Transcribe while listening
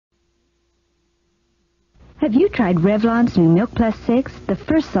Have you tried Revlon's new Milk Plus 6? The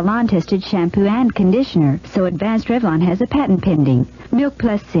first salon-tested shampoo and conditioner. So Advanced Revlon has a patent pending. Milk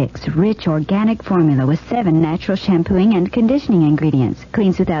Plus 6, rich organic formula with 7 natural shampooing and conditioning ingredients.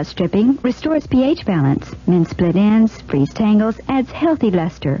 Cleans without stripping, restores pH balance. Mends split ends, frees tangles, adds healthy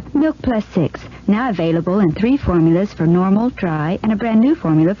luster. Milk Plus 6, now available in 3 formulas for normal, dry, and a brand new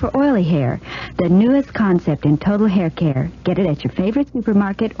formula for oily hair. The newest concept in total hair care. Get it at your favorite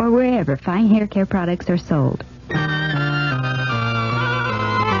supermarket or wherever fine hair care products are sold. Orton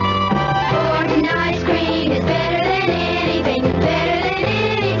ice cream is better than anything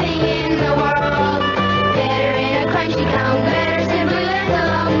in the world. Better in a crunchy cone, better simply left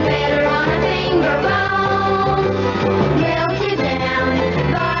alone, better on a finger bone. Melted down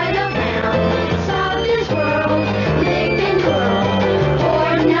by the pound, soft as world, licked and twirled.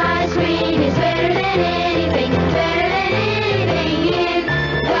 Orton ice cream is better than anything in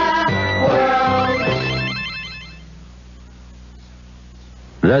the world.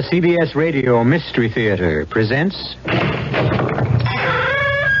 The CBS Radio Mystery Theater presents...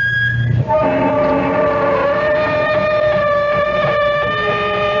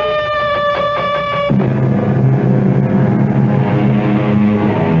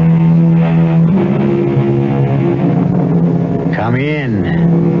 Come in.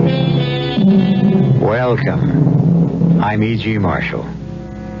 Welcome. I'm E.G. Marshall.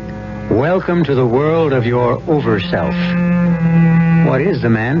 Welcome to the world of your over-self. What is the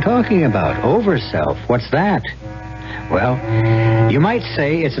man talking about? Over-self. What's that? Well, you might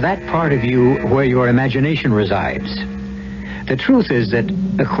say it's that part of you where your imagination resides. The truth is that,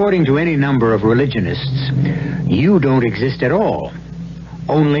 according to any number of religionists, you don't exist at all.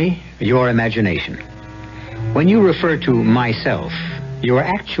 Only your imagination. When you refer to myself, you are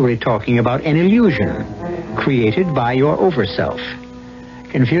actually talking about an illusion created by your over-self.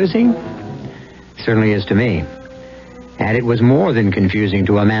 Confusing? Certainly is to me. And it was more than confusing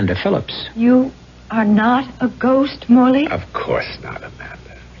to Amanda Phillips. You are not a ghost, Morley? Of course not,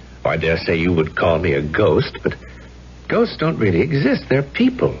 Amanda. I dare say you would call me a ghost, but ghosts don't really exist. They're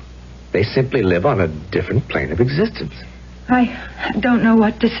people. They simply live on a different plane of existence. I don't know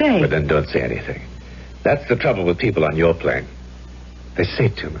what to say. But then don't say anything. That's the trouble with people on your plane. They say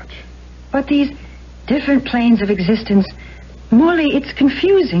too much. But these different planes of existence, Morley, it's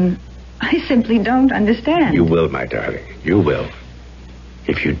confusing. I simply don't understand. You will, my darling. You will.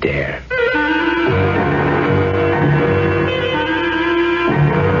 If you dare.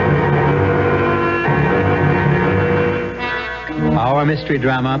 Our mystery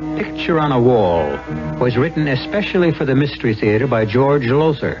drama, Picture on a Wall, was written especially for the Mystery Theater by George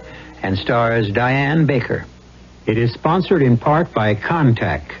Lothar and stars Diane Baker. It is sponsored in part by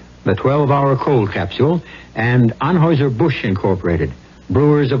Contact, the 12-hour cold capsule, and Anheuser-Busch Incorporated,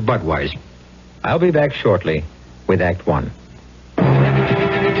 brewers of Budweiser. I'll be back shortly with Act One.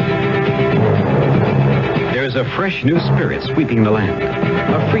 There's a fresh new spirit sweeping the land.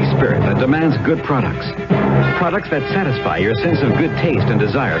 A free spirit that demands good products. Products that satisfy your sense of good taste and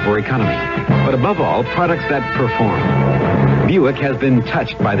desire for economy. But above all, products that perform. Buick has been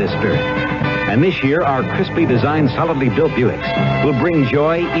touched by this spirit. And this year, our crisply designed, solidly built Buicks will bring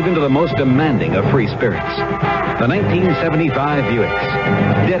joy even to the most demanding of free spirits. The 1975 Buicks,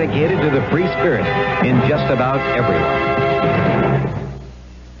 dedicated to the free spirit in just about everyone.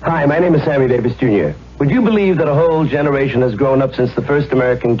 Hi, my name is Sammy Davis, Jr. Would you believe that a whole generation has grown up since the first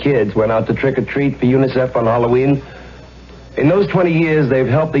American kids went out to trick-or-treat for UNICEF on Halloween? In those 20 years, they've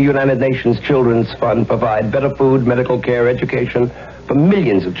helped the United Nations Children's Fund provide better food, medical care, education for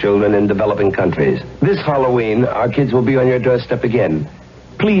millions of children in developing countries. This Halloween, our kids will be on your doorstep again.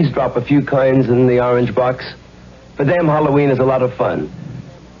 Please drop a few coins in the orange box. For them, Halloween is a lot of fun.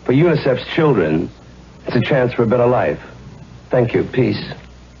 For UNICEF's children, it's a chance for a better life. Thank you. Peace.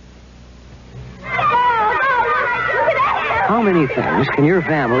 How many things can your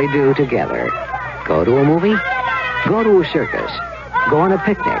family do together? Go to a movie? Go to a circus? Go on a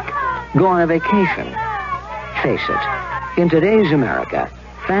picnic? Go on a vacation? Face it, in today's America,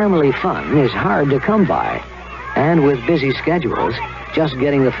 family fun is hard to come by. And with busy schedules, just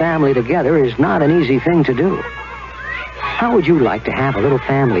getting the family together is not an easy thing to do. How would you like to have a little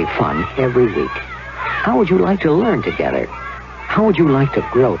family fun every week? How would you like to learn together? How would you like to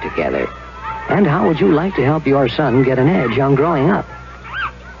grow together? And how would you like to help your son get an edge on growing up?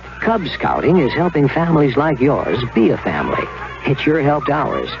 Cub Scouting is helping families like yours be a family. It's your helped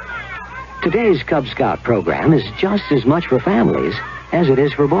ours. Today's Cub Scout program is just as much for families as it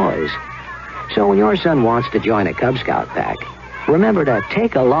is for boys. So when your son wants to join a Cub Scout pack, remember to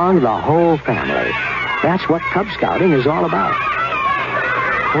take along the whole family. That's what Cub Scouting is all about.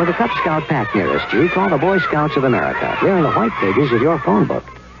 For the Cub Scout pack nearest you, call the Boy Scouts of America. They're in the white pages of your phone book.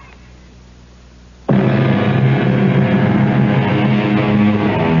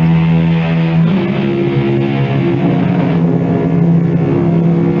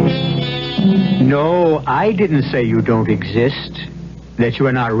 No, I didn't say you don't exist, that you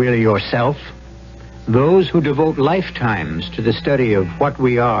are not really yourself. Those who devote lifetimes to the study of what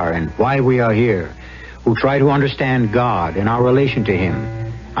we are and why we are here, who try to understand God and our relation to Him.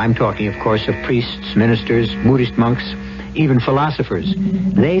 I'm talking, of course, of priests, ministers, Buddhist monks, even philosophers.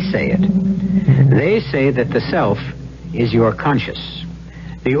 They say it. They say that the self is your conscious,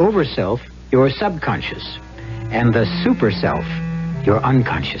 the over-self your subconscious, and the super-self your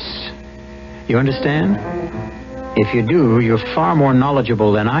unconscious. You understand? If you do, you're far more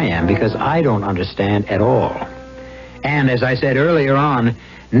knowledgeable than I am, because I don't understand at all. And as I said earlier on,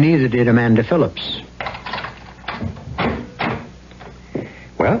 neither did Amanda Phillips.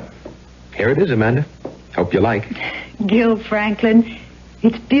 Well, here it is, Amanda. Hope you like. Gil Franklin,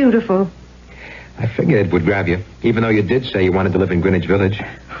 it's beautiful. I figured it would grab you, even though you did say you wanted to live in Greenwich Village.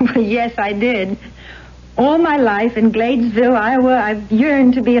 Well, yes, I did. All my life in Gladesville, Iowa, I've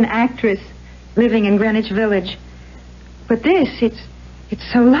yearned to be an actress living in Greenwich Village. But this, it's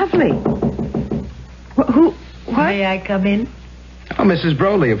so lovely. What? May I come in? Oh, Mrs.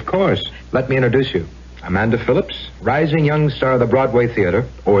 Broley, of course. Let me introduce you. Amanda Phillips, rising young star of the Broadway Theater,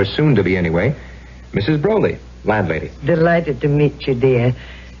 or soon to be anyway. Mrs. Broley, landlady. Delighted to meet you, dear.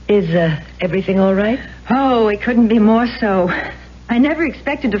 Is everything all right? Oh, it couldn't be more so. I never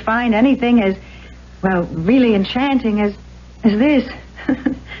expected to find anything as, well, really enchanting as this.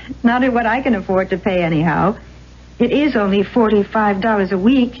 Not at what I can afford to pay anyhow. It is only $45 a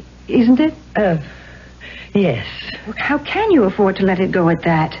week, isn't it? Yes. How can you afford to let it go at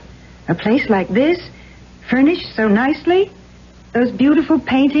that? A place like this, furnished so nicely, those beautiful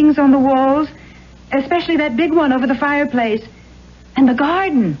paintings on the walls, especially that big one over the fireplace, and the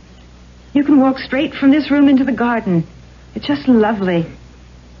garden. You can walk straight from this room into the garden. It's just lovely.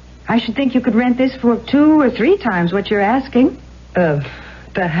 I should think you could rent this for 2 or 3 times what you're asking.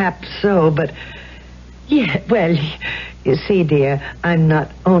 Perhaps so, but... Yeah, well, you see, dear, I'm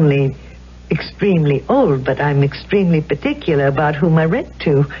not only extremely old, but I'm extremely particular about whom I rent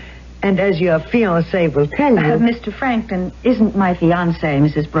to. And as your fiancé will tell you... Mr. Franklin isn't my fiancé,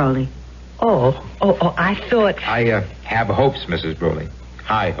 Mrs. Broley. Oh, I thought... I have hopes, Mrs. Broley.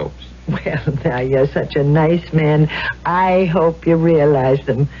 High hopes. Well, now, you're such a nice man. I hope you realize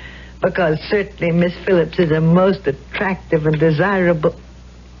them. Because certainly Miss Phillips is a most attractive and desirable...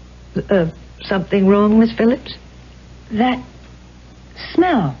 something wrong, Miss Phillips? That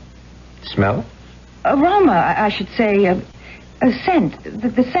smell. Smell? Aroma, I should say. A scent.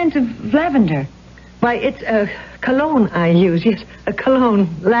 The scent of lavender. Why, it's a cologne I use. Yes, a cologne,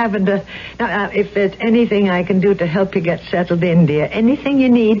 lavender. Now, if there's anything I can do to help you get settled in, dear, anything you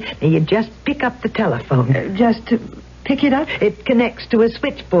need, you just pick up the telephone. Just to pick it up? It connects to a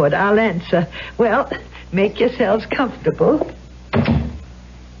switchboard. I'll answer. Well, make yourselves comfortable.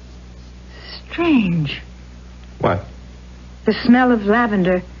 Strange. What? The smell of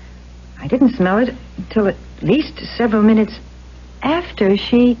lavender. I didn't smell it until at least several minutes after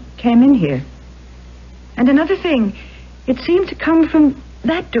she came in here. And another thing, it seemed to come from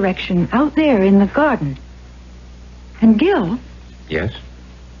that direction, out there in the garden. And Gil... Yes?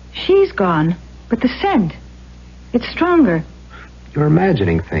 She's gone, but the scent, it's stronger. You're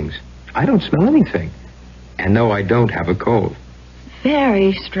imagining things. I don't smell anything. And no, I don't have a cold.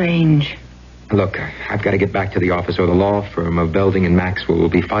 Very strange. Look, I've got to get back to the office, or the law firm of Belding and Maxwell will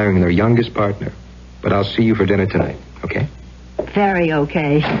be firing their youngest partner. But I'll see you for dinner tonight, okay? Very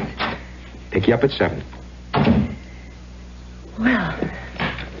okay. Pick you up at 7. Well,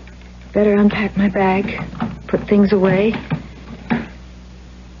 better unpack my bag, put things away.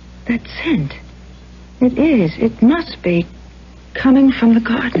 That scent. It must be coming from the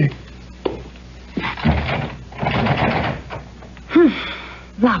garden.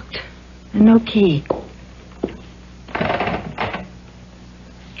 Locked. And no key.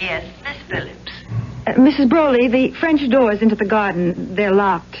 Yes, Miss Phillips. Mrs. Broley, the French doors into the garden, they're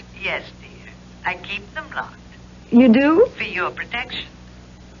locked. Yes, dear. I keep them locked. You do? For your protection.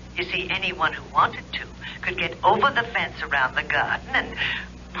 You see, anyone who wanted to could get over the fence around the garden and,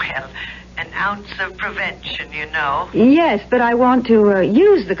 well, an ounce of prevention, you know. Yes, but I want to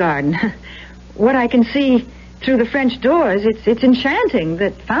use the garden. What I can see through the French doors, it's enchanting.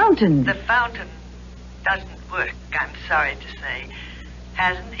 That fountain. The fountain doesn't work, I'm sorry to say.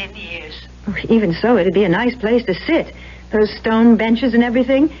 Hasn't in years. Even so, it'd be a nice place to sit. Those stone benches and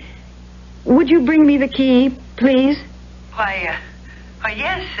everything. Would you bring me the key, please? Why, Oh,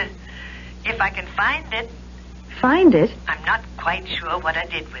 yes. If I can find it. Find it? I'm not quite sure what I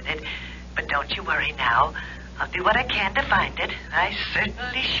did with it, but don't you worry now. I'll do what I can to find it. I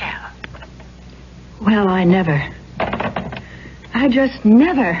certainly shall. Well, I never. I just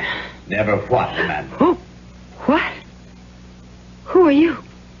never. Never what, Amanda? Oh, what? Who are you?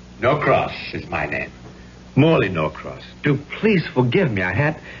 Norcross is my name. Morley Norcross. Do please forgive me. I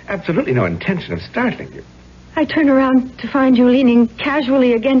had absolutely no intention of startling you. I turn around to find you leaning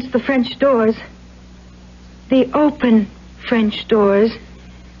casually against the French doors. The open French doors.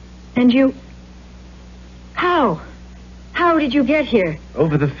 And you... How? How did you get here?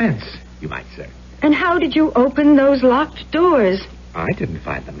 Over the fence, you might say. And how did you open those locked doors? I didn't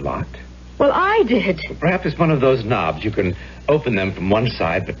find them locked. Well, I did. Perhaps it's one of those knobs. You can open them from one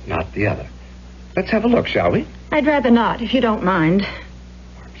side, but not the other. Let's have a look, shall we? I'd rather not, if you don't mind.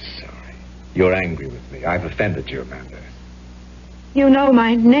 I'm sorry. You're angry with me. I've offended you, Amanda. You know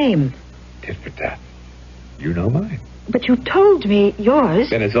my name. Tit for tat. You know mine. But you told me yours.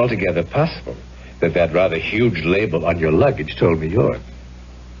 Then it's altogether possible that rather huge label on your luggage told me yours.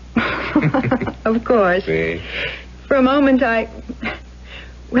 Of course. See? For a moment,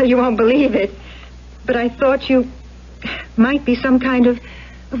 well, you won't believe it, but I thought you might be some kind of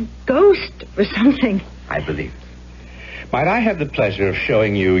ghost or something. I believe it. Might I have the pleasure of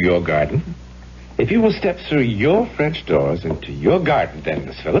showing you your garden? If you will step through your French doors into your garden, then,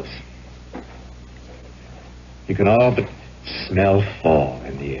 Miss Phillips, you can all but smell fall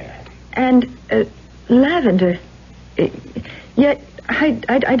in the air. And lavender. Yet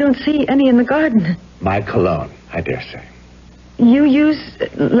I don't see any in the garden. My cologne, I dare say. You use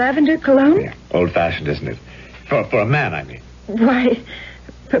lavender cologne? Yeah, old-fashioned, isn't it? For a man, I mean. Why,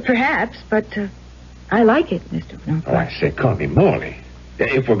 perhaps, but I like it, Mr. Norcross. Oh, I say, call me Morley.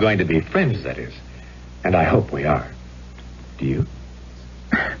 If we're going to be friends, that is. And I hope we are. Do you?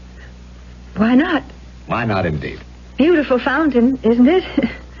 Why not? Why not, indeed? Beautiful fountain, isn't it?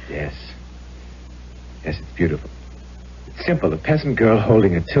 Yes. Yes, it's beautiful. It's simple. A peasant girl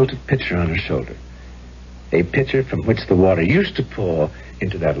holding a tilted pitcher on her shoulder. A pitcher from which the water used to pour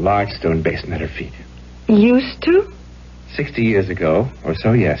into that large stone basin at her feet. Used to? 60 years ago, or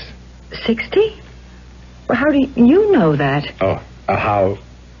so, yes. 60? Well, how do you know that? Oh, how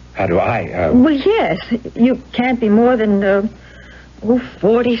do I? Well, yes. You can't be more than,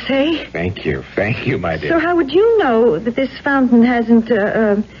 40, say. Thank you, my dear. So how would you know that this fountain hasn't,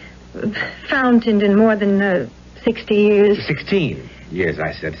 fountained in more than, 60 years? 16 years,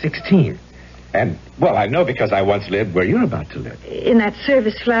 I said. 16. And, well, I know because I once lived where you're about to live. In that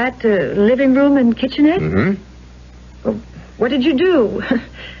service flat, living room and kitchenette? Mm-hmm. Well, what did you do?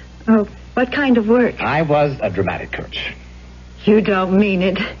 What kind of work? I was a dramatic coach. You don't mean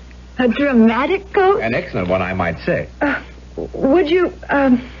it. A dramatic coach? An excellent one, I might say. Would you,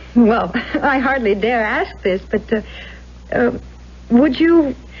 well, I hardly dare ask this, but, would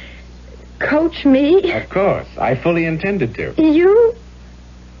you coach me? Of course. I fully intended to. You?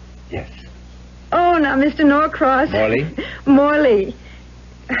 Yes. Oh, now, Mr. Norcross. Morley? Morley.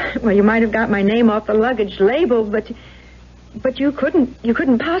 Well, you might have got my name off the luggage label, but you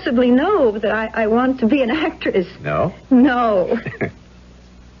couldn't possibly know that I want to be an actress. No? No.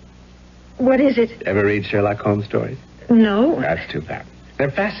 What is it? Ever read Sherlock Holmes stories? No. That's too bad.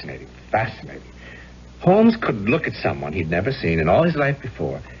 They're fascinating. Holmes could look at someone he'd never seen in all his life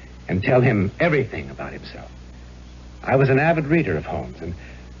before and tell him everything about himself. I was an avid reader of Holmes, and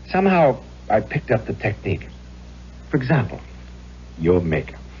somehow I picked up the technique. For example, your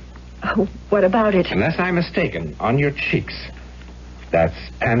makeup. Oh, what about it? Unless I'm mistaken, on your cheeks, that's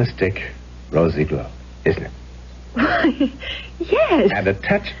panistic rosy glow, isn't it? Yes. And a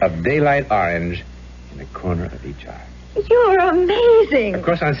touch of daylight orange in the corner of each eye. You're amazing. Of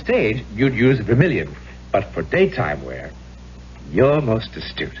course, on stage, you'd use vermilion, but for daytime wear, you're most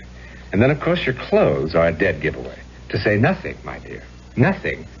astute. And then, of course, your clothes are a dead giveaway. To say nothing, my dear,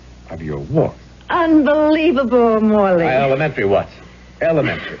 nothing of your warmth. Unbelievable, Morley. Elementary what?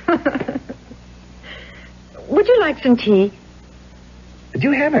 Elementary. Would you like some tea? Do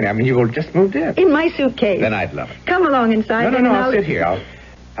you have any? I mean, you just moved in. In my suitcase. Then I'd love it. Come along inside. No, I'll sit here.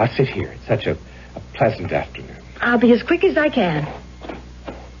 I'll sit here. It's such a pleasant afternoon. I'll be as quick as I can.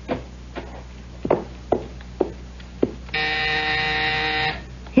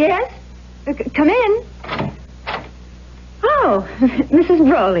 Yes? Come in. Oh, Mrs.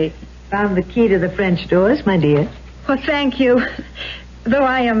 Brawley. Found the key to the French doors, my dear. Well, thank you. Though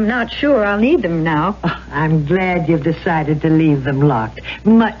I am not sure I'll need them now. Oh, I'm glad you've decided to leave them locked.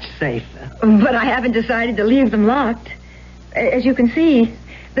 Much safer. But I haven't decided to leave them locked. As you can see,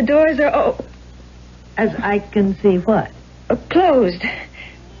 the doors are... As I can see what? Closed.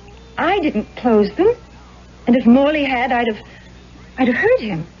 I didn't close them. And if Morley had, I'd have heard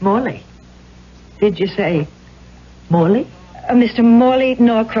him. Morley? Did you say Morley? Mr. Morley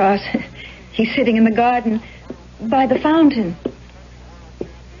Norcross. He's sitting in the garden by the fountain.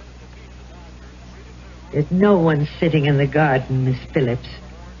 There's no one sitting in the garden, Miss Phillips.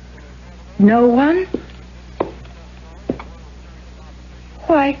 No one?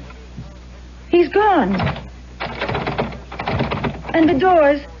 Why, he's gone. And the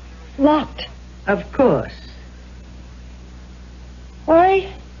door's locked. Of course.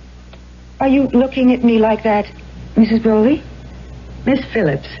 Why are you looking at me like that, Mrs. Broley? Miss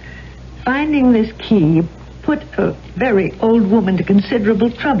Phillips, finding this key put a very old woman to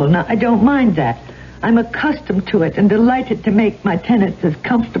considerable trouble. Now, I don't mind that. I'm accustomed to it and delighted to make my tenants as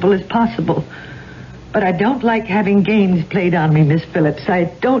comfortable as possible. But I don't like having games played on me, Miss Phillips. I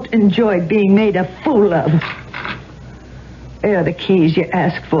don't enjoy being made a fool of. There are the keys you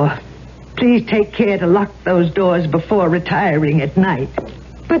asked for. Please take care to lock those doors before retiring at night.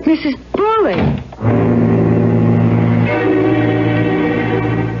 But, Mrs. Broley...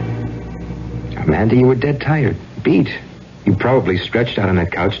 Amanda, you were dead tired, beat. You probably stretched out on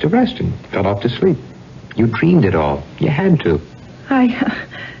that couch to rest and fell off to sleep. You dreamed it all. You had to.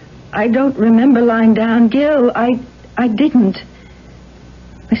 I don't remember lying down, Gil. I didn't.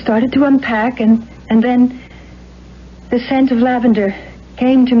 I started to unpack, and then the scent of lavender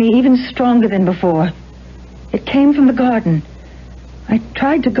came to me even stronger than before. It came from the garden. I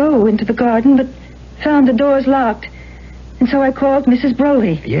tried to go into the garden, but found the doors locked. And so I called Mrs.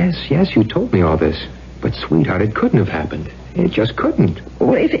 Broley. Yes, you told me all this. But, sweetheart, it couldn't have happened. It just couldn't.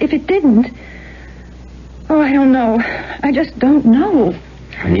 Well, if it didn't... Oh, I don't know. I just don't know.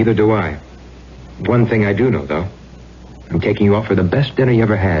 And neither do I. One thing I do know, though. I'm taking you out for the best dinner you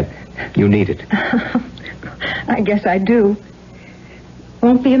ever had. You need it. I guess I do.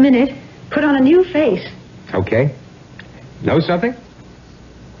 Won't be a minute. Put on a new face. Okay. Know something?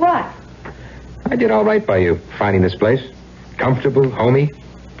 What? I did all right by you, finding this place. Comfortable, homey.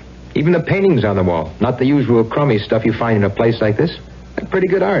 Even the paintings on the wall. Not the usual crummy stuff you find in a place like this. They're pretty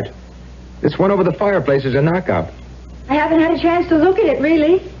good art. This one over the fireplace is a knockout. I haven't had a chance to look at it,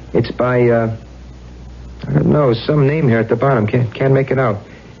 really. It's by, I don't know, some name here at the bottom. Can't make it out.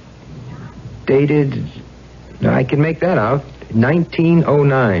 Dated... No, I can make that out.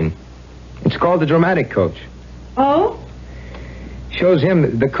 1909. It's called The Dramatic Coach. Oh? Shows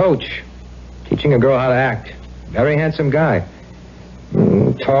him, the coach, teaching a girl how to act. Very handsome guy.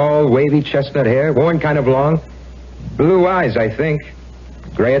 Tall, wavy chestnut hair, worn kind of long. Blue eyes, I think.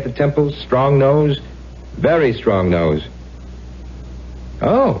 Gray at the temples, strong nose. Very strong nose.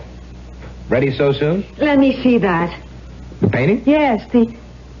 Oh. Ready so soon? Let me see that. The painting? Yes, the...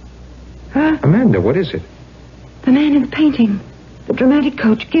 Huh? Amanda, what is it? The man in the painting. The dramatic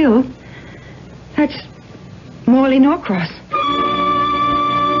coach, Gil. That's Morley Norcross.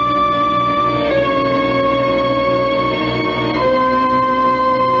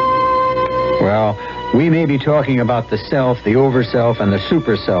 Well, we may be talking about the self, the over-self, and the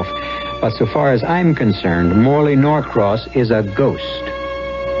super-self, but so far as I'm concerned, Morley Norcross is a ghost.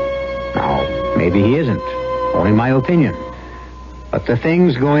 Now, maybe he isn't. Only my opinion. But the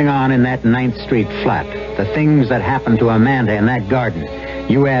things going on in that 9th Street flat, the things that happened to Amanda in that garden,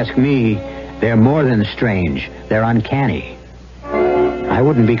 you ask me, they're more than strange. They're uncanny. I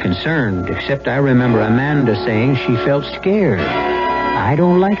wouldn't be concerned, except I remember Amanda saying she felt scared. I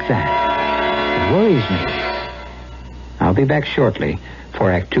don't like that. It worries me. I'll be back shortly for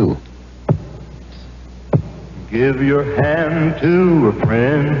Act 2. Give your hand to a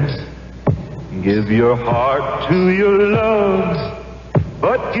friend. Give your heart to your loves.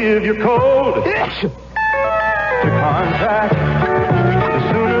 But give your cold to contact.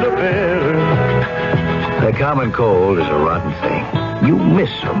 The sooner the better. The common cold is a rotten thing. You miss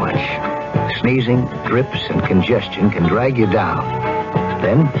so much. Sneezing, drips, and congestion can drag you down.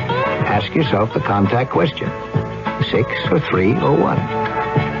 Then ask yourself the contact question. 6 or 3 or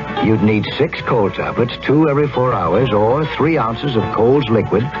 1. You'd need 6 cold tablets, 2 every 4 hours, or 3 ounces of Cold's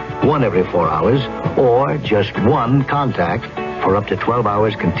liquid, 1 every 4 hours, or just 1 contact for up to 12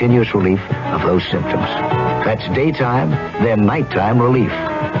 hours continuous relief of those symptoms. That's daytime, then nighttime relief.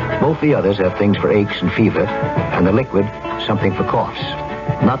 Both the others have things for aches and fever, and the liquid, something for coughs.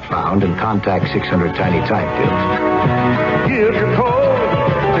 Not found in Contact 600 Tiny Time pills. Give your cold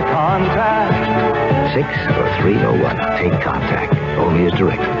to contact. 6 or 3 or 1. Take Contact. Only as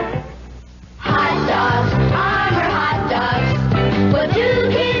directed. Hot dogs, armor hot dogs. What do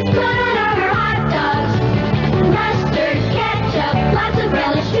kids put on armor hot dogs? Mustard, ketchup, lots of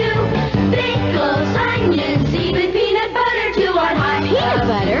relish too. Pickles, onions, even peanut butter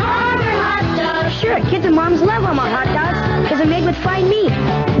Sure, kids and moms love Walmart hot dogs because they're made with fine meat.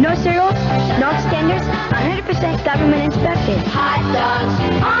 No cereals, no extenders, 100% government inspected. Hot dogs,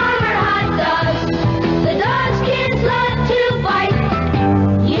 Armor hot dogs. The dogs kids love to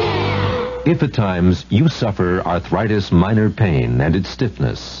bite. Yeah. If at times you suffer arthritis minor pain and its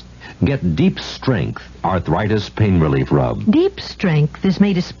stiffness, get Deep Strength Arthritis Pain Relief Rub. Deep Strength is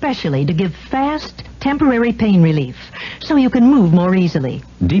made especially to give fast, temporary pain relief, so you can move more easily.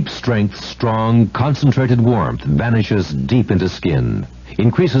 Deep Strength's strong, concentrated warmth vanishes deep into skin,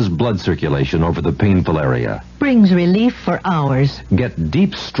 increases blood circulation over the painful area. Brings relief for hours. Get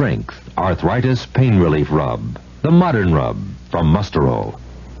Deep Strength Arthritis Pain Relief Rub, the modern rub from Musterol.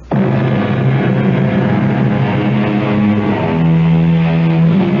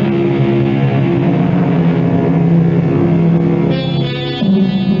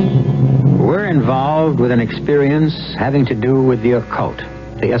 Involved with an experience having to do with the occult,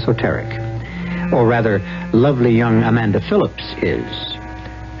 the esoteric. Or rather, lovely young Amanda Phillips is.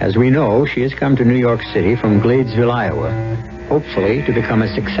 As we know, she has come to New York City from Gladesville, Iowa, hopefully to become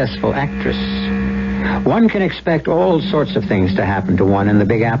a successful actress. One can expect all sorts of things to happen to one in the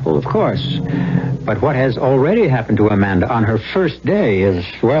Big Apple, of course. But what has already happened to Amanda on her first day is,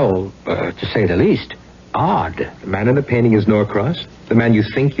 well, to say the least, odd. The man in the painting is Norcross? The man you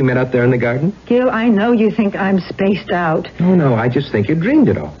think you met out there in the garden? Gil, I know you think I'm spaced out. No, I just think you dreamed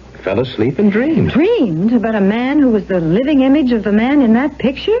it all. Fell asleep and dreamed. Dreamed about a man who was the living image of the man in that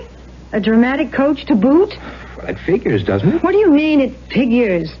picture? A dramatic coach to boot? Well, it figures, doesn't it? What do you mean it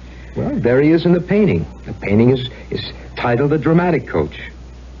figures? Well, there he is in the painting. The painting is titled A Dramatic Coach.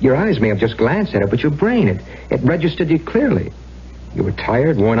 Your eyes may have just glanced at it, but your brain, it registered you clearly. You were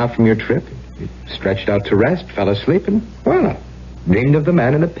tired, worn out from your trip. You stretched out to rest, fell asleep, and, well, dreamed of the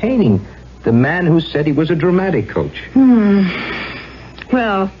man in the painting. The man who said he was a dramatic coach.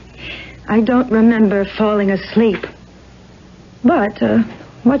 Well, I don't remember falling asleep. But,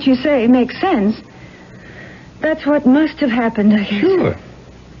 what you say makes sense. That's what must have happened, I guess. Sure.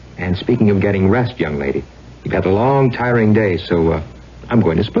 And speaking of getting rest, young lady, you've had a long, tiring day, so, I'm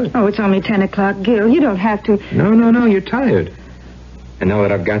going to split. Oh, it's only 10 o'clock, Gil. You don't have to... No, you're tired. And now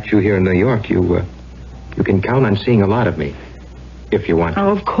that I've got you here in New York, you can count on seeing a lot of me. If you want to.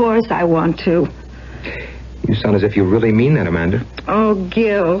 Oh, of course I want to. You sound as if you really mean that, Amanda. Oh,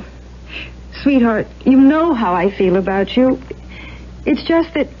 Gil. Sweetheart, you know how I feel about you. It's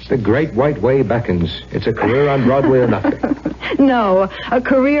just that... The Great White Way beckons. It's a career on Broadway or nothing. No, a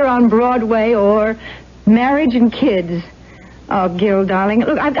career on Broadway or marriage and kids. Oh, Gil, darling,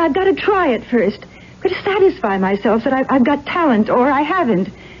 look, I've got to try it first. I've got to satisfy myself that I've got talent or I haven't.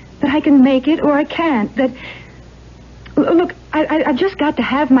 That I can make it or I can't. That... Look, I've just got to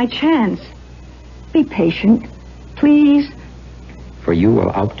have my chance. Be patient, please. For you, I'll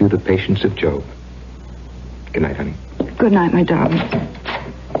outdo the patience of Job. Good night, honey. Good night, my darling.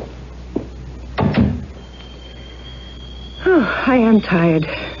 Oh, I am tired.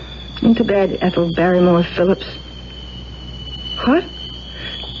 Into bed, Ethel Barrymore Phillips. What?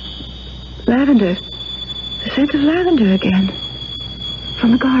 Lavender. The scent of lavender again.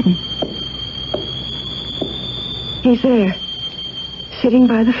 From the garden. He's there, sitting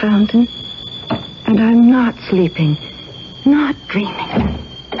by the fountain, and I'm not sleeping, not dreaming.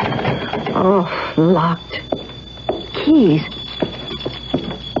 Oh, locked. Keys.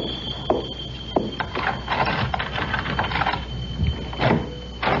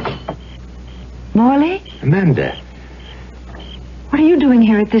 Morley? Amanda. What are you doing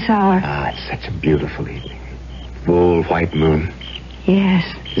here at this hour? It's such a beautiful evening. Full white moon. Yes.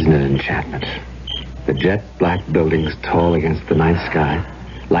 Isn't it an enchantment? The jet black buildings tall against the night sky.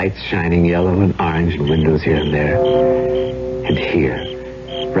 Lights shining yellow and orange in windows here and there. And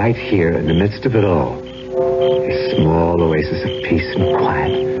here, right here in the midst of it all, a small oasis of peace and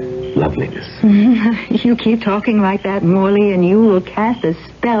quiet, loveliness. You keep talking like that, Morley, and you will cast a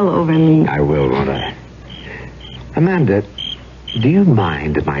spell over me. I will, won't I? Amanda, do you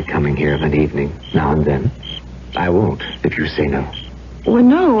mind my coming here of an evening, now and then? I won't, if you say no. Well,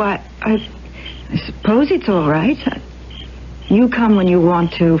 no, I suppose it's all right. You come when you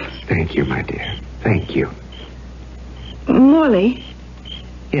want to. Thank you, my dear. Thank you. Morley?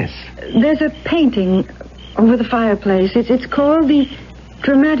 Yes? There's a painting over the fireplace. It's called The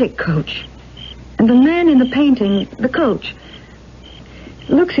Dramatic Coach. And the man in the painting, the coach,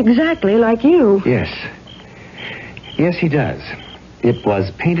 looks exactly like you. Yes. Yes, he does. It was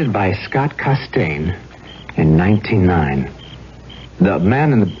painted by Scott Costain in 1909. The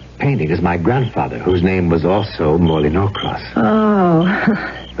man in the painting is my grandfather, whose name was also Morley Norcross. Oh.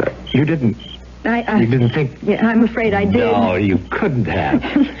 You didn't You didn't think... Yeah, I'm afraid I did. No, you couldn't have.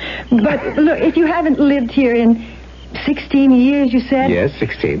 But, look, if you haven't lived here in 16 years, you said? Yes,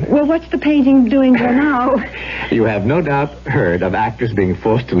 16. Well, what's the painting doing there now? You have no doubt heard of actors being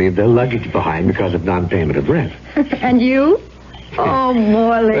forced to leave their luggage behind because of non-payment of rent. And you? Oh,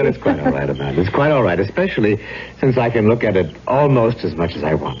 Morley. But it's quite all right, Amanda. It's quite all right, especially since I can look at it almost as much as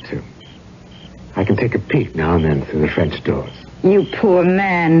I want to. I can take a peek now and then through the French doors. You poor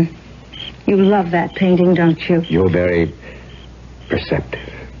man. You love that painting, don't you? You're very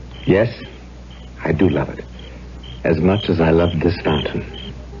perceptive. Yes, I do love it. As much as I loved this fountain.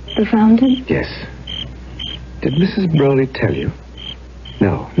 The fountain? Yes. Did Mrs. Broley tell you?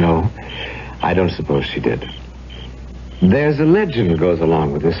 No. I don't suppose she did. There's a legend goes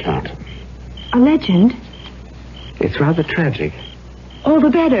along with this fountain. A legend? It's rather tragic. All the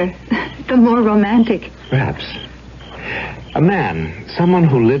better. The more romantic. Perhaps. A man, someone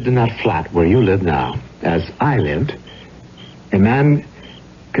who lived in that flat where you live now, as I lived, a man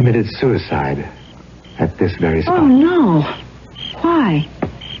committed suicide at this very spot. Oh, no. Why?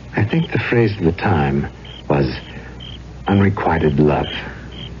 I think the phrase of the time was unrequited love.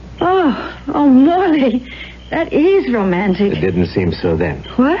 Oh, Morley, that is romantic. It didn't seem so then.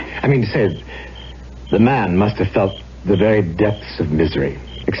 What? I mean to say, the man must have felt the very depths of misery,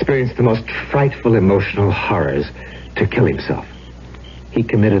 experienced the most frightful emotional horrors to kill himself. He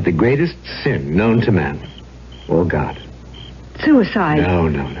committed the greatest sin known to man. Oh, God. Suicide? No.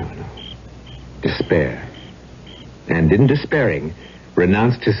 Despair. And in despairing,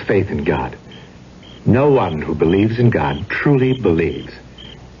 renounced his faith in God. No one who believes in God, truly believes,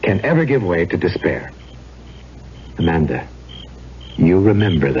 can ever give way to despair. Amanda, you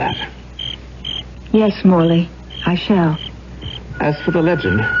remember that. Yes, Morley, I shall. As for the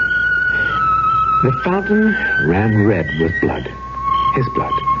legend, the fountain ran red with blood. His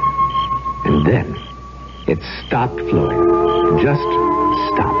blood. And then it stopped flowing. Just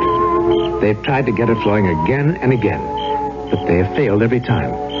stopped. They've tried to get it flowing again and again, but they have failed every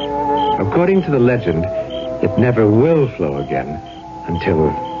time. According to the legend, it never will flow again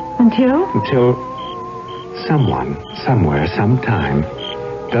until someone, somewhere, sometime,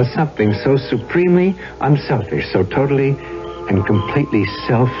 does something so supremely unselfish, so totally and completely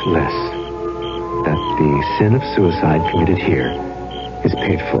selfless, that the sin of suicide committed here is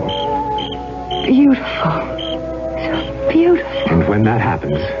paid for. Beautiful. So beautiful. And when that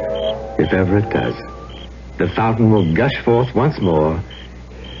happens, if ever it does, the fountain will gush forth once more.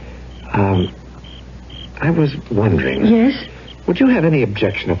 I was wondering... Yes? Would you have any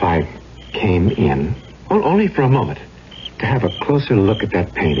objection if I came in, only for a moment, to have a closer look at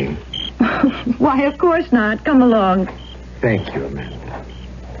that painting? Why, of course not. Come along. Thank you, Amanda.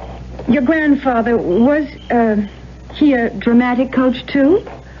 Your grandfather, was he a dramatic coach, too?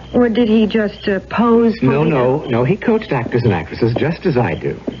 Or did he just pose for No. He coached actors and actresses just as I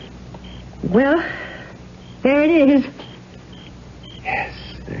do. Well, there it is. Yes,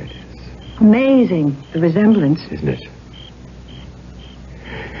 there it is. Amazing, the resemblance. Isn't it?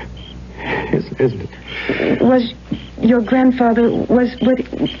 Isn't it? Was your grandfather,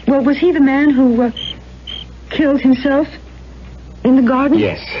 was he the man who killed himself in the garden?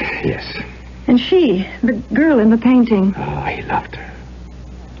 Yes. And she, the girl in the painting. Oh, he loved her.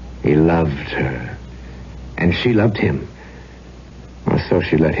 He loved her. And she loved him. Or so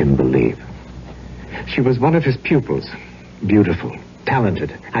she let him believe. She was one of his pupils. Beautiful.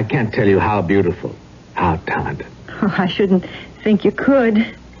 Talented. I can't tell you how beautiful. How talented. Oh, I shouldn't think you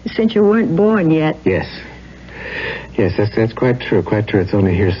could, since you weren't born yet. Yes, that's quite true. It's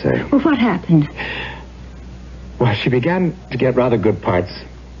only hearsay. Well, what happened? Well, she began to get rather good parts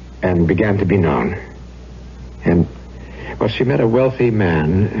and began to be known. And, well, she met a wealthy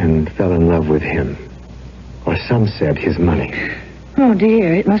man and fell in love with him. Or some said his money. Oh,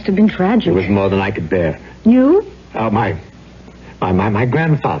 dear, it must have been tragic. It was more than I could bear. You? Oh, my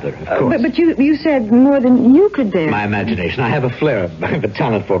grandfather, of course. But you said more than you could bear. My imagination. I have a flair. I have a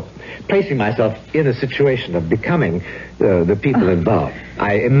talent for placing myself in a situation of becoming the people involved.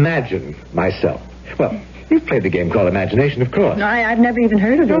 I imagine myself. Well, you've played the game called imagination, of course. No, I've never even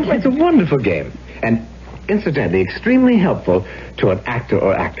heard of it. It's a wonderful game. And incidentally, extremely helpful to an actor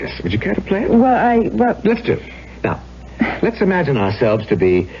or actress. Would you care to play it? Well, Let's do. Now, let's imagine ourselves to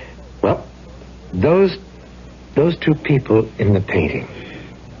be, well, those two people in the painting.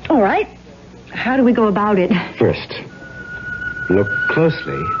 All right. How do we go about it? First, look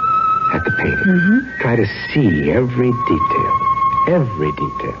closely at the painting. Mm-hmm. Try to see every detail.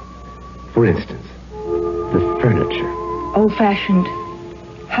 For instance, the furniture. Old-fashioned,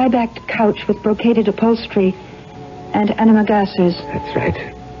 high-backed couch with brocaded upholstery and antimacassars. That's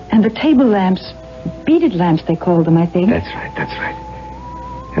right. And the table lamps, beaded lamps they call them, I think. That's right.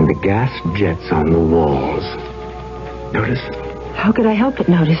 And the gas jets on the walls. Notice? How could I help but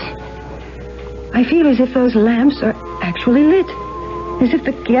notice? I feel as if those lamps are actually lit. As if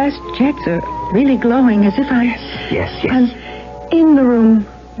the gas jets are really glowing. As if Yes. I'm in the room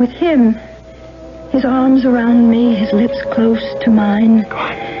with him. His arms around me, his lips close to mine. Go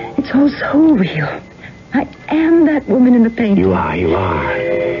on. It's all so real. I am that woman in the painting. You are.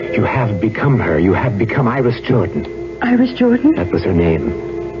 You have become her. You have become Iris Jordan. Iris Jordan? That was her name.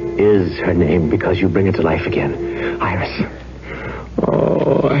 Is her name, because you bring it to life again. Iris.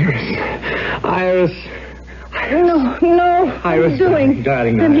 Oh, Iris. No. Iris, What are you doing?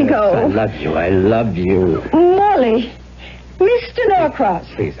 darling. Let me Iris, go. I love you. Molly. Mr. Norcross.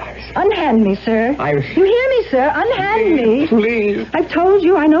 Please, Iris. Unhand me, sir. Iris. You hear me, sir? Unhand me. Please. I've told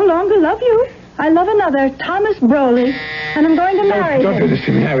you I no longer love you. I love another, Thomas Broley, and I'm going to marry Don't do him. this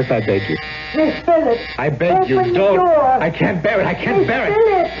to me, Iris, I beg you. Miss Phillips. I beg you, open the don't. door. I can't bear it. Miss it.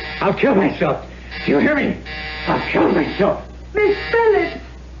 Phillips. I'll kill myself. Do you hear me? I'll kill myself. Miss Phillips.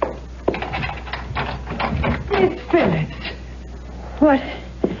 Miss Phillips. What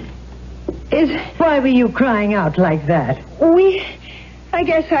is... Why were you crying out like that? I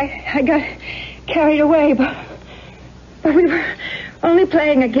guess I got carried away, but we were only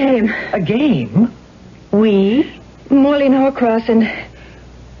playing a game. A game? We? Morley Norcross and...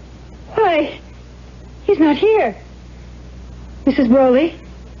 Why, he's not here. Mrs. Broley?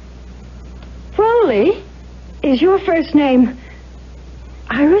 Broley? Is your first name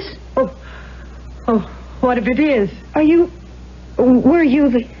Iris? Oh, what if it is? Were you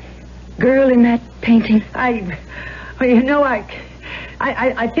the girl in that painting?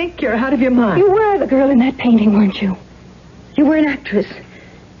 I think you're out of your mind. You were the girl in that painting, weren't you? You were an actress.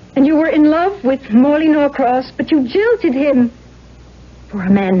 And you were in love with Morley Norcross, but you jilted him for a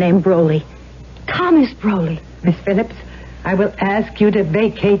man named Broley. Thomas Broley. Miss Phillips, I will ask you to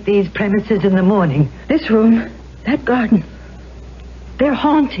vacate these premises in the morning. This room, that garden, they're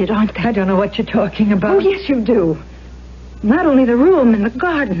haunted, aren't they? I don't know what you're talking about. Oh, yes, you do. Not only the room and the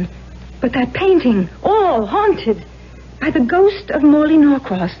garden, but that painting, all haunted by the ghost of Morley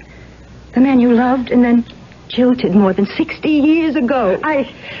Norcross, the man you loved and then jilted more than 60 years ago.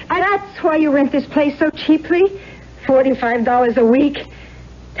 That's why you rent this place so cheaply, $45 a week.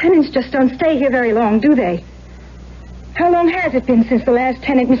 Tenants just don't stay here very long, do they? How long has it been since the last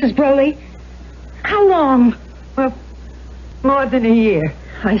tenant, Mrs. Broley? How long? Well, more than a year.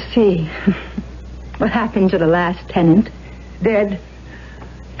 I see. What happened to the last tenant? Dead.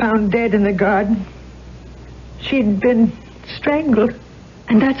 Found dead in the garden. She'd been strangled.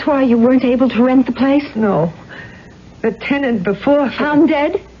 And that's why you weren't able to rent the place? No. The tenant before... Found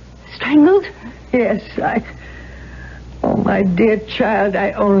dead? Strangled? Yes, Oh, my dear child,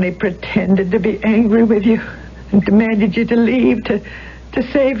 I only pretended to be angry with you and demanded you to leave to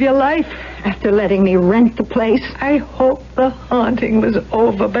save your life. After letting me rent the place? I hoped the haunting was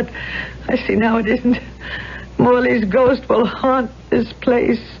over, but I see now it isn't. Morley's ghost will haunt this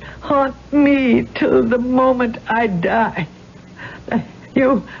place, haunt me till the moment I die.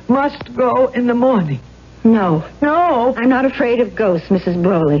 You must go in the morning. No. No. I'm not afraid of ghosts, Mrs.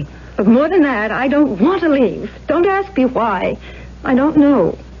 Broley. But more than that, I don't want to leave. Don't ask me why. I don't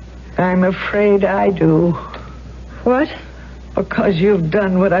know. I'm afraid I do. What? Because you've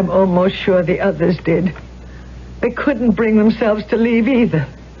done what I'm almost sure the others did. They couldn't bring themselves to leave either.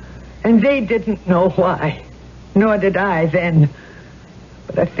 And they didn't know why. Nor did I then.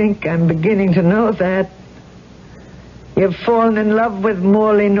 But I think I'm beginning to know that. You've fallen in love with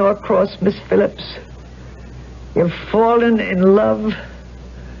Morley Norcross, Miss Phillips. You've fallen in love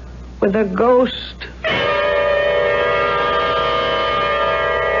with a ghost.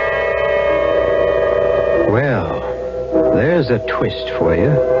 Well, there's a twist for you.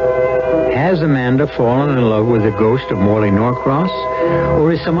 Has Amanda fallen in love with the ghost of Morley Norcross?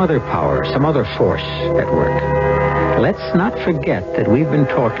 Or is some other power, some other force at work? Let's not forget that we've been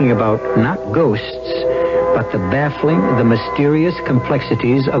talking about not ghosts, but the baffling, the mysterious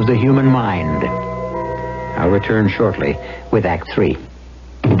complexities of the human mind. I'll return shortly with Act 3.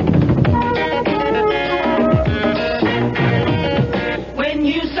 When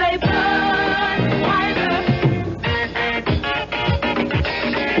you say Budweiser,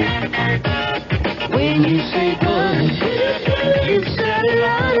 when you say Bud, you've said a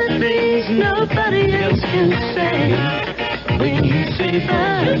lot of things nobody else can say. When you say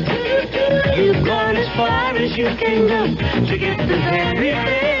Bud, you've gone as far as you can go to get the very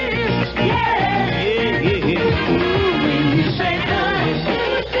best. Yeah. When you say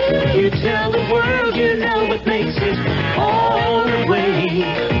Bud, you tell the world you know what makes it all the way.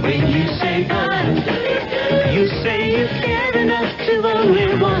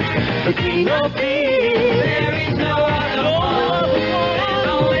 the king of thieves. There is no other one. There's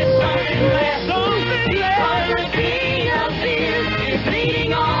always something less. Because the king of thieves is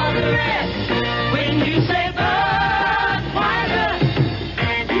leading all the rest. When you say Budweiser,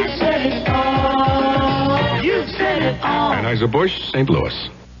 you said it all. You've said it all. Anheuser-Busch, St. Louis.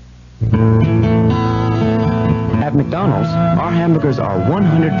 At McDonald's, our hamburgers are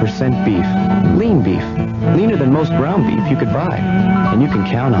 100% beef. Lean beef. Leaner than most ground beef you could buy. And you can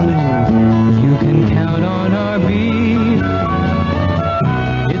count on it. You can count on our beef.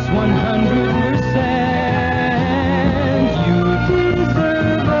 It's 100%. You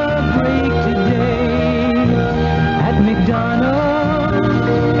deserve a break today. At McDonald's.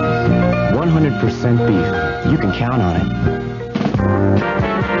 100% beef. You can count on it.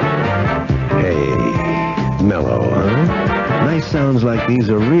 Hey, mellow, huh? Nice sounds like these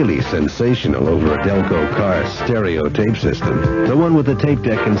are really sensational over a Delco car stereo tape system. The one with the tape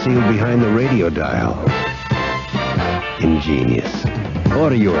deck concealed behind the radio dial. Ingenious.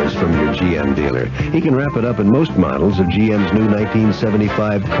 Order yours from your GM dealer. He can wrap it up in most models of GM's new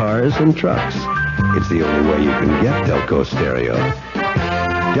 1975 cars and trucks. It's the only way you can get Delco stereo.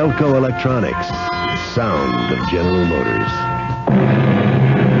 Delco Electronics. Sound of General Motors.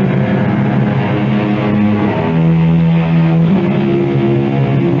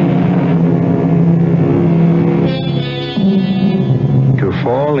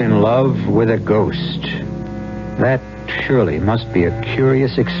 Fall in love with a ghost. That surely must be a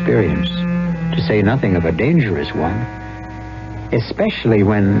curious experience, to say nothing of a dangerous one. Especially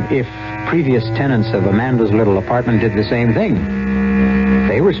when, if previous tenants of Amanda's little apartment did the same thing,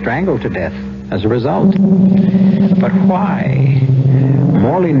 they were strangled to death as a result. But why?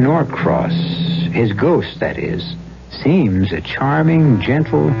 Morley Norcross, his ghost, that is, seems a charming,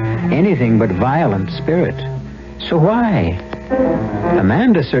 gentle, anything but violent spirit. So why?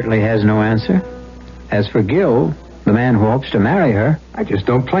 Amanda certainly has no answer. As for Gil, the man who hopes to marry her... I just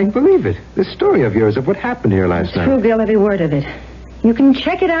don't plain believe it. This story of yours of what happened here last night. True, Gil, every word of it. You can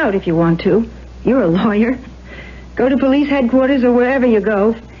check it out if you want to. You're a lawyer. Go to police headquarters or wherever you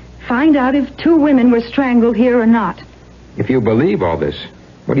go. Find out if 2 women were strangled here or not. If you believe all this,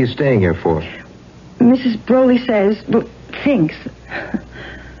 what are you staying here for? Mrs. Broley says, well, thinks...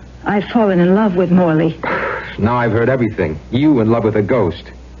 I've fallen in love with Morley. Now I've heard everything. You in love with a ghost.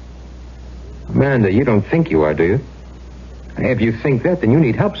 Amanda, you don't think you are, do you? If you think that, then you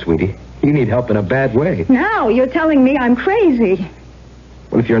need help, sweetie. You need help in a bad way. Now you're telling me I'm crazy.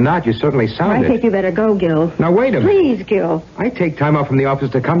 Well, if you're not, you certainly sound I think you better go, Gil. Now, wait a minute. Please, Gil. I take time off from the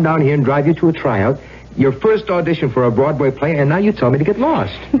office to come down here and drive you to a tryout, your first audition for a Broadway play, and now you tell me to get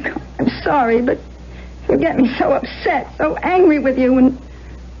lost. I'm sorry, but you get me so upset, so angry with you, and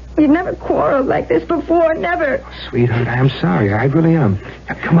we've never quarreled like this before, never. Oh, sweetheart, I am sorry. I really am.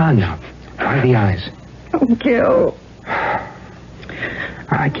 Now, come on now. Dry the eyes. Oh, Gil.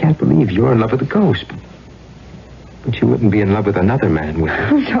 I can't believe you're in love with a ghost. But you wouldn't be in love with another man, would you?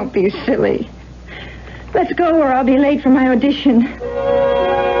 Oh, don't be silly. Let's go or I'll be late for my audition.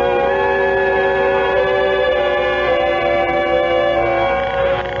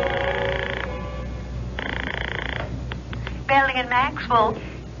 Belling and Maxwell.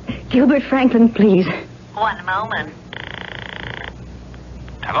 Gilbert Franklin, please. One moment.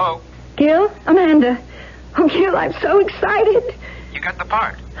 Hello? Gil? Amanda. Oh, Gil, I'm so excited. You got the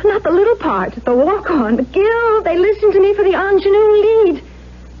part. Not the little part, the walk-on. But Gil, they listened to me for the ingenue lead.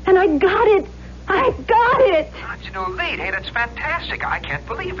 And I got it. I got it. Ingenue lead? Hey, that's fantastic. I can't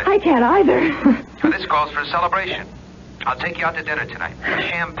believe it. I can't either. Now, this calls for a celebration. I'll take you out to dinner tonight. A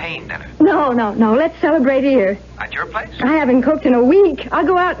champagne dinner. No. Let's celebrate here. At your place? I haven't cooked in a week. I'll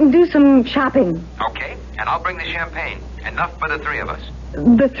go out and do some shopping. Okay, and I'll bring the champagne. Enough for the 3 of us.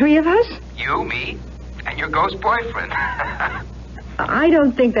 The 3 of us? You, me, and your ghost boyfriend. I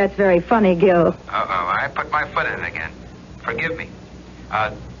don't think that's very funny, Gil. Uh-oh, I put my foot in it again. Forgive me.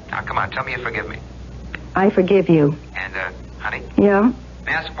 Now, come on, tell me you forgive me. I forgive you. And, honey? Yeah?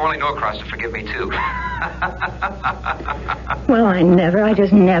 Ask Morley Norcross to forgive me, too. Well, I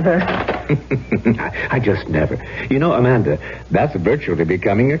just never. I just never. You know, Amanda, that's virtually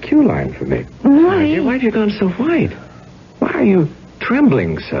becoming a cue line for me. Why? Why have you gone so white? Why are you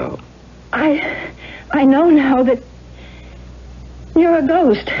trembling so? I know now that you're a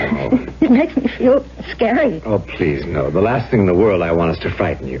ghost. Oh. It makes me feel scary. Oh, please, no. The last thing in the world I want is to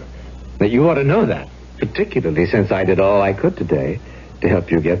frighten you. That you ought to know that, particularly since I did all I could today to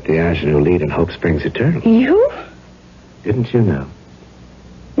help you get the ingenue lead in Hope Springs Eternal. You? Didn't you know?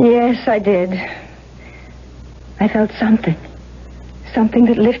 Yes, I did. I felt something. Something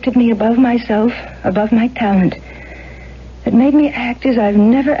that lifted me above myself, above my talent. It made me act as I've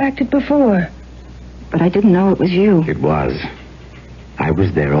never acted before. But I didn't know it was you. It was. I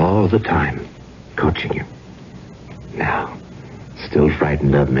was there all the time, coaching you. Now, still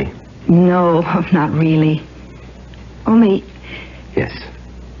frightened of me? No, not really. Only, Yes.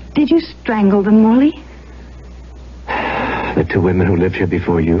 did you strangle them, Morley? The 2 women who lived here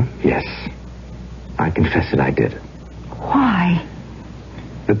before you? Yes. I confess it, I did. Why?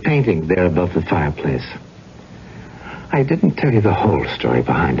 The painting there above the fireplace. I didn't tell you the whole story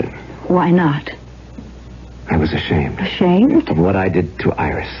behind it. Why not? I was ashamed. Ashamed? Of what I did to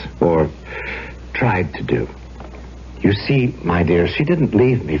Iris, or tried to do. You see, my dear, she didn't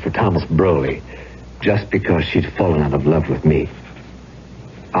leave me for Thomas Broley just because she'd fallen out of love with me.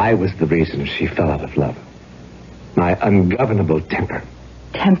 I was the reason she fell out of love. My ungovernable temper.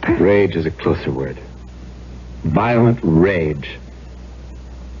 Temper? Rage is a closer word. Violent rage.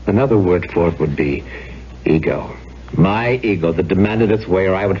 Another word for it would be ego. My ego that demanded its way,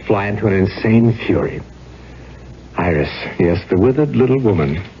 or I would fly into an insane fury. Iris, yes, the withered little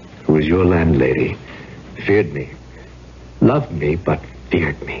woman who was your landlady, feared me. Loved me, but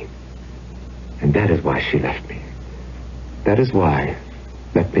feared me. And that is why she left me. That is why,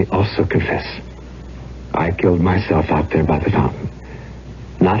 let me also confess, I killed myself out there by the fountain.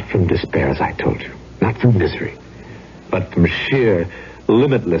 Not from despair, as I told you. Not from misery. But from sheer,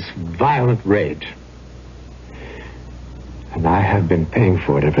 limitless, violent rage. And I have been paying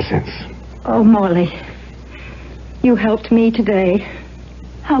for it ever since. Oh, Morley. You helped me today.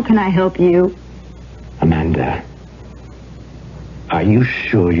 How can I help you? Amanda, are you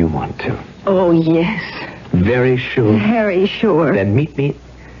sure you want to? Oh, yes. Very sure? Very sure. Then meet me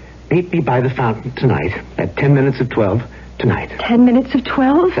by the fountain tonight at 10 minutes of 12 tonight. 10 minutes of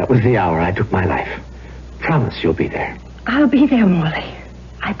 12? That was the hour I took my life. Promise you'll be there. I'll be there, Morley.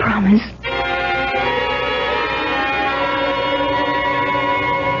 I promise.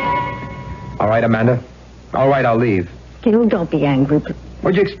 All right, Amanda. All right, I'll leave. Gil, don't be angry. But...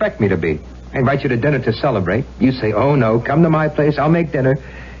 What'd you expect me to be? I invite you to dinner to celebrate. You say, oh, no, come to my place. I'll make dinner.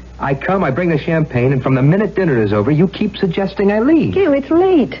 I come, I bring the champagne, and from the minute dinner is over, you keep suggesting I leave. Gil, it's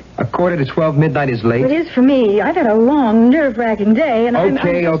late. 11:45 midnight is late. It is for me. I've had a long, nerve-wracking day, and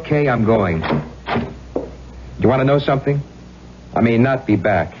Okay, I'm going. You want to know something? I may not be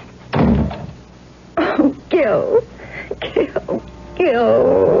back. Oh, Gil.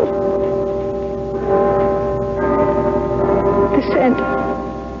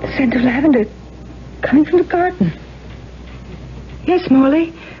 The scent of lavender coming from the garden. Yes,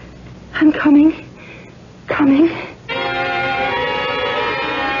 Morley. I'm coming.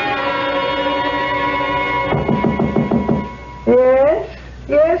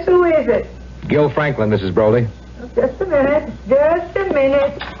 Yes, who is it? Gil Franklin, Mrs. Broley. Just a minute.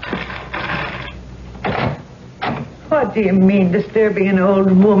 What do you mean, disturbing an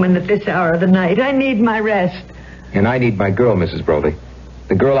old woman at this hour of the night? I need my rest. And I need my girl, Mrs. Broley.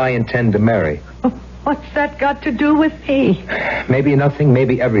 The girl I intend to marry. What's that got to do with me? Maybe nothing,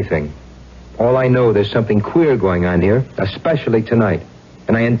 maybe everything. All I know, there's something queer going on here, especially tonight.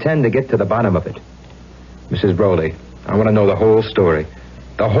 And I intend to get to the bottom of it. Mrs. Broley, I want to know the whole story.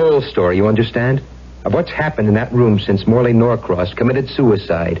 The whole story, you understand? Of what's happened in that room since Morley Norcross committed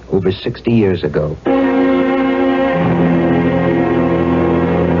suicide over 60 years ago.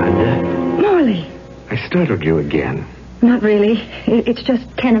 Morley. I startled you again. Not really. It's just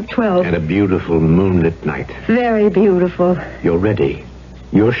 10 of 12. And a beautiful moonlit night. Very beautiful. You're ready.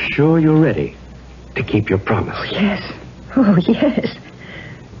 You're sure you're ready to keep your promise. Oh, yes.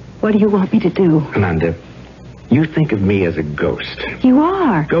 What do you want me to do? Amanda, you think of me as a ghost. You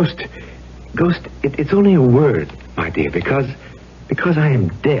are. Ghost, it's only a word, my dear, because I am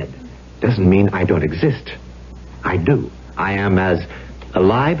dead doesn't mean I don't exist. I do. I am as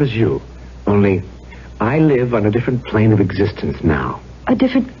alive as you, only I live on a different plane of existence now. A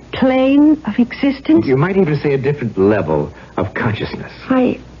different plane of existence? You might even say a different level of consciousness.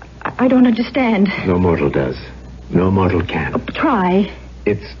 I don't understand. No mortal does. No mortal can. Try.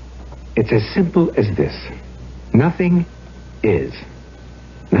 It's as simple as this. Nothing is.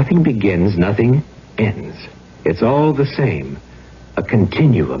 Nothing begins, nothing ends. It's all the same. A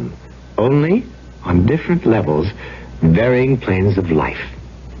continuum. Only on different levels, varying planes of life,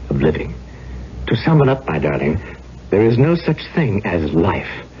 of living. To sum it up, my darling, there is no such thing as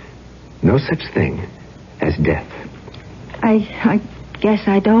life. No such thing as death. I guess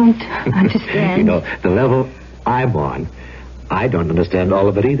I don't understand. You know, the level I'm on, I don't understand all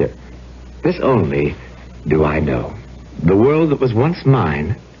of it either. This only do I know. The world that was once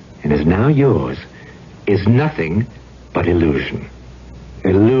mine and is now yours is nothing but illusion.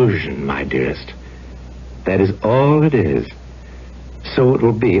 Illusion, my dearest. That is all it is. So it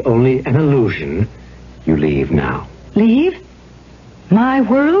will be only an illusion. You leave now. Leave? My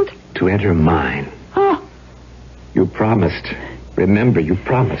world? To enter mine. Oh, You promised. Remember, you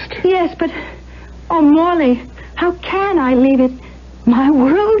promised. yes, but... Oh, Morley, how can I leave it? My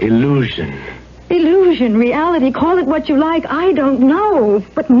world? Illusion. Illusion, reality, call it what you like. I don't know.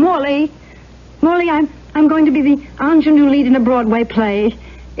 But Morley, I'm going to be the ingenue lead in a Broadway play.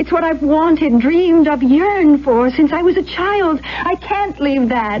 It's what I've wanted, dreamed of, yearned for since I was a child. I can't leave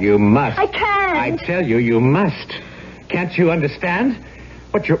that. You must. I can't. I tell you, you must. Can't you understand?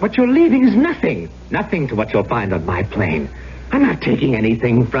 What you're leaving is nothing. Nothing to what you'll find on my plane. I'm not taking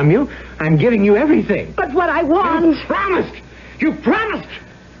anything from you. I'm giving you everything. But what I want... You promised. You promised.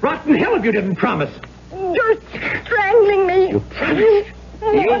 Rotten hell if you didn't promise. You're strangling me. You promised.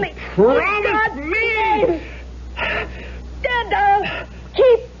 Morley, promised me. Dad, I'll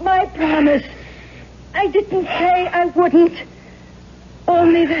keep my promise. I didn't say I wouldn't.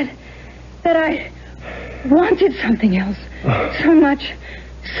 Only that I wanted something else. So much.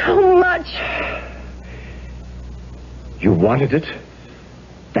 You wanted it?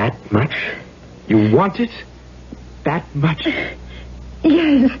 That much? You want it? That much?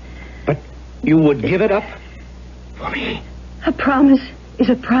 Yes. But you would give it up for me? A promise is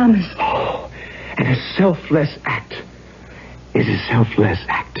a promise. Oh, and a selfless act is a selfless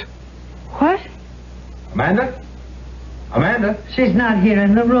act. What? Amanda? Amanda? She's not here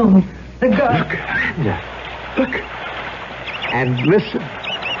in the room. The girl... Look, Amanda. Look. And listen.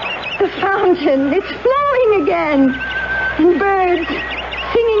 The fountain. It's flowing again. And birds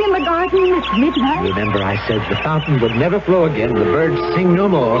singing in the garden at midnight. Remember I said the fountain would never flow again. The birds sing no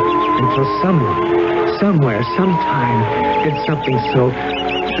more until someone, somewhere, sometime did something so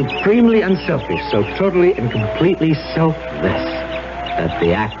supremely unselfish, so totally and completely selfless that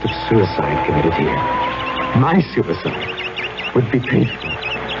the act of suicide committed here, my suicide, would be painful.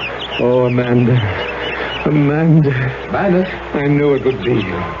 Oh, Amanda. Amanda. I knew it would be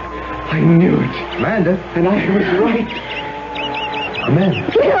you. I knew it. Amanda. And I was right.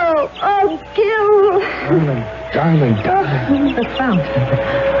 Amanda. Gil! Oh, Gil! Darling. The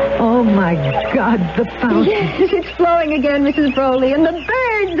fountain. Oh, my God, the fountain. Yes, it's flowing again, Mrs. Broley, and the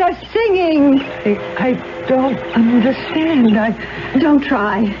birds are singing. I don't understand. Don't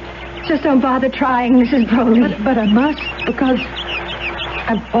try. Just don't bother trying, Mrs. Broley. But I must, because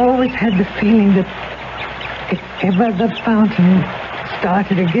I've always had the feeling that if ever the fountain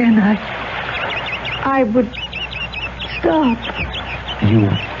started again, I would stop.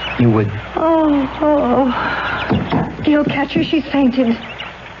 You would... Oh. Gil, catch her. She's fainted.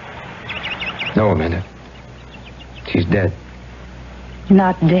 No, Amanda. She's dead.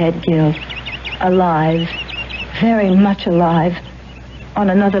 Not dead, Gil. Alive. Very much alive. On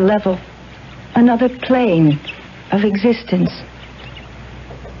another level. Another plane of existence.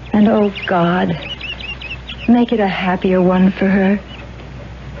 And oh, God, make it a happier one for her.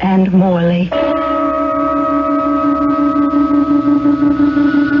 And Morley.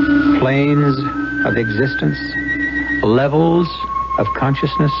 Planes of existence, levels of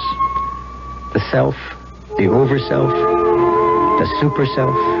consciousness, the self, the overself, the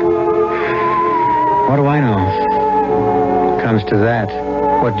superself. What do I know? Comes to that,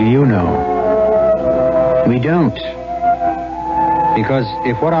 what do you know? We don't. Because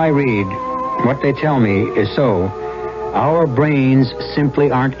if what I read, what they tell me is so, our brains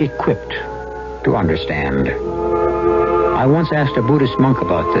simply aren't equipped to understand. I once asked a Buddhist monk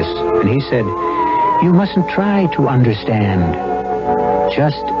about this, and he said, you mustn't try to understand.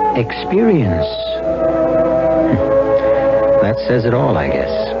 Just experience. That says it all, I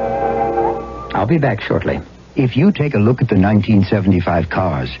guess. I'll be back shortly. If you take a look at the 1975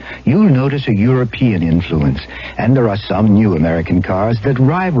 cars, you'll notice a European influence. And there are some new American cars that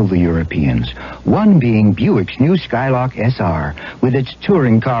rival the Europeans. One being Buick's new Skylark SR, with its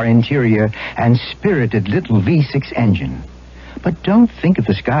touring car interior and spirited little V6 engine. But don't think of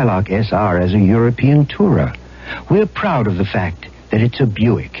the Skylark SR as a European tourer. We're proud of the fact that it's a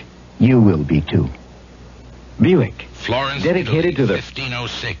Buick. You will be, too. Buick. Florence, dedicated to the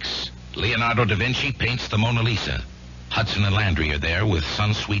 1506. Leonardo da Vinci paints the Mona Lisa. Hudson and Landry are there with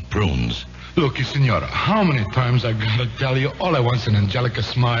sun-sweet prunes. Look, Senora, how many times I gotta tell you all I want's an Angelica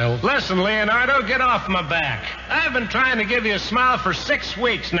smile? Listen, Leonardo, get off my back. I've been trying to give you a smile for 6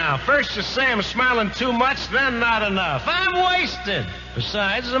 weeks now. First you say I'm smiling too much, then not enough. I'm wasted.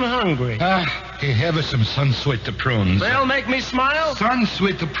 Besides, I'm hungry. Hey, have us some sun-sweet prunes. They'll make me smile?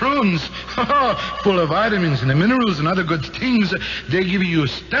 Sun-sweet prunes. Full of vitamins and minerals and other good things. They give you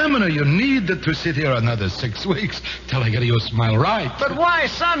stamina you need to sit here another 6 weeks till I get you a smile right. But why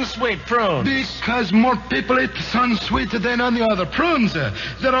sun-sweet prunes? Because more people eat sun-sweet than any other prunes.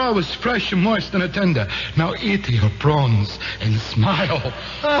 They're always fresh and moist and tender. Now eat your prunes and smile.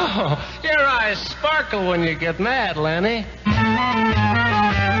 Oh, your eyes sparkle when you get mad, Lanny.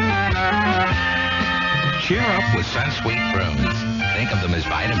 Cheer up with Sunsweet prunes. Think of them as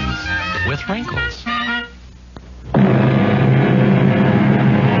vitamins with wrinkles.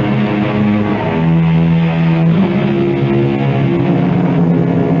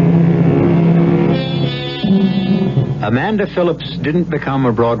 Amanda Phillips didn't become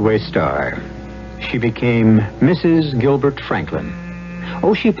a Broadway star. She became Mrs. Gilbert Franklin.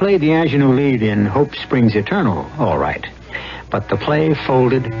 Oh, she played the ingenue lead in Hope Springs Eternal, all right. But the play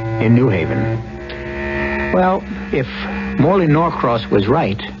folded in New Haven. Well, if Morley Norcross was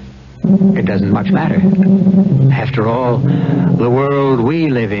right, it doesn't much matter. After all, the world we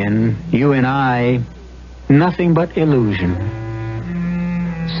live in, you and I, nothing but illusion.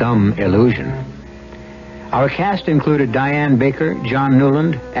 Some illusion. Our cast included Diane Baker, John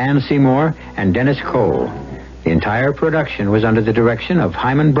Newland, Ann Seymour, and Dennis Cole. The entire production was under the direction of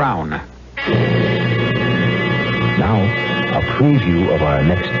Himan Brown. Now, a preview of our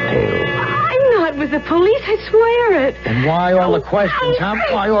next tale. I'm not with the police, I swear it. And why all the questions, huh?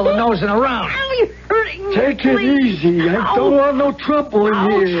 Why all the nosing around? You're hurting me. Take it easy. I don't want no trouble in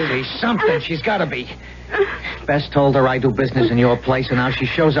here. She's something. She's got to be. Bess told her I do business in your place, and now she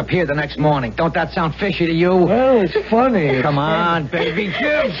shows up here the next morning. Don't that sound fishy to you? Well, it's funny. Come on, baby.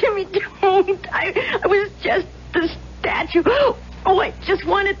 Jimmy, don't. I was just the statue. Oh, I just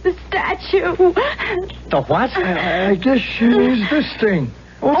wanted the statue. The what? I guess she needs this thing.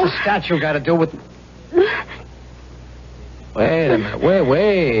 What's the statue got to do with... Wait a minute.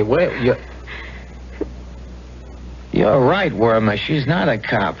 Wait. You're right, Wormer. She's not a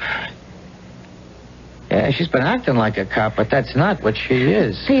cop. Yeah, she's been acting like a cop, but that's not what she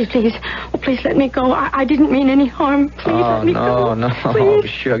is. Please. Oh, please let me go. I didn't mean any harm. Please let me go. No, Please.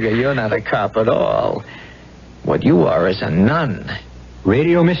 sugar, you're not a cop at all. What you are is a nun.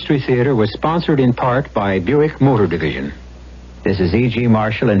 Radio Mystery Theater was sponsored in part by Buick Motor Division. This is E.G.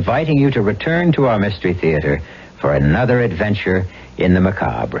 Marshall inviting you to return to our Mystery Theater for another adventure in the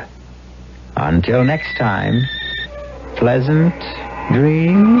macabre. Until next time, pleasant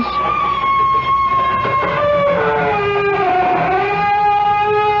dreams.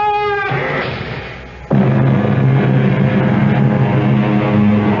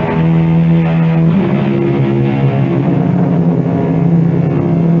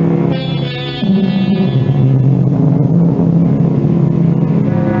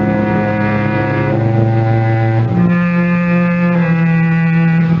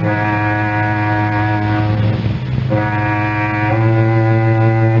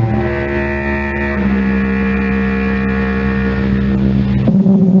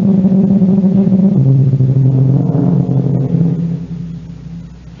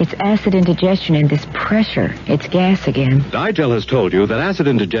 Acid indigestion and this pressure. It's gas again. Digel has told you that acid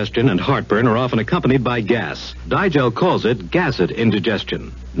indigestion and heartburn are often accompanied by gas. Digel calls it gasid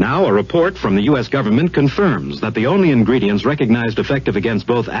indigestion. Now, a report from the U.S. government confirms that the only ingredients recognized effective against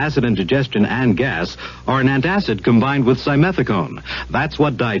both acid indigestion and gas are an antacid combined with simethicone. That's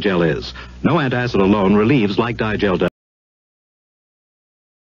what Digel is. No antacid alone relieves like Digel does.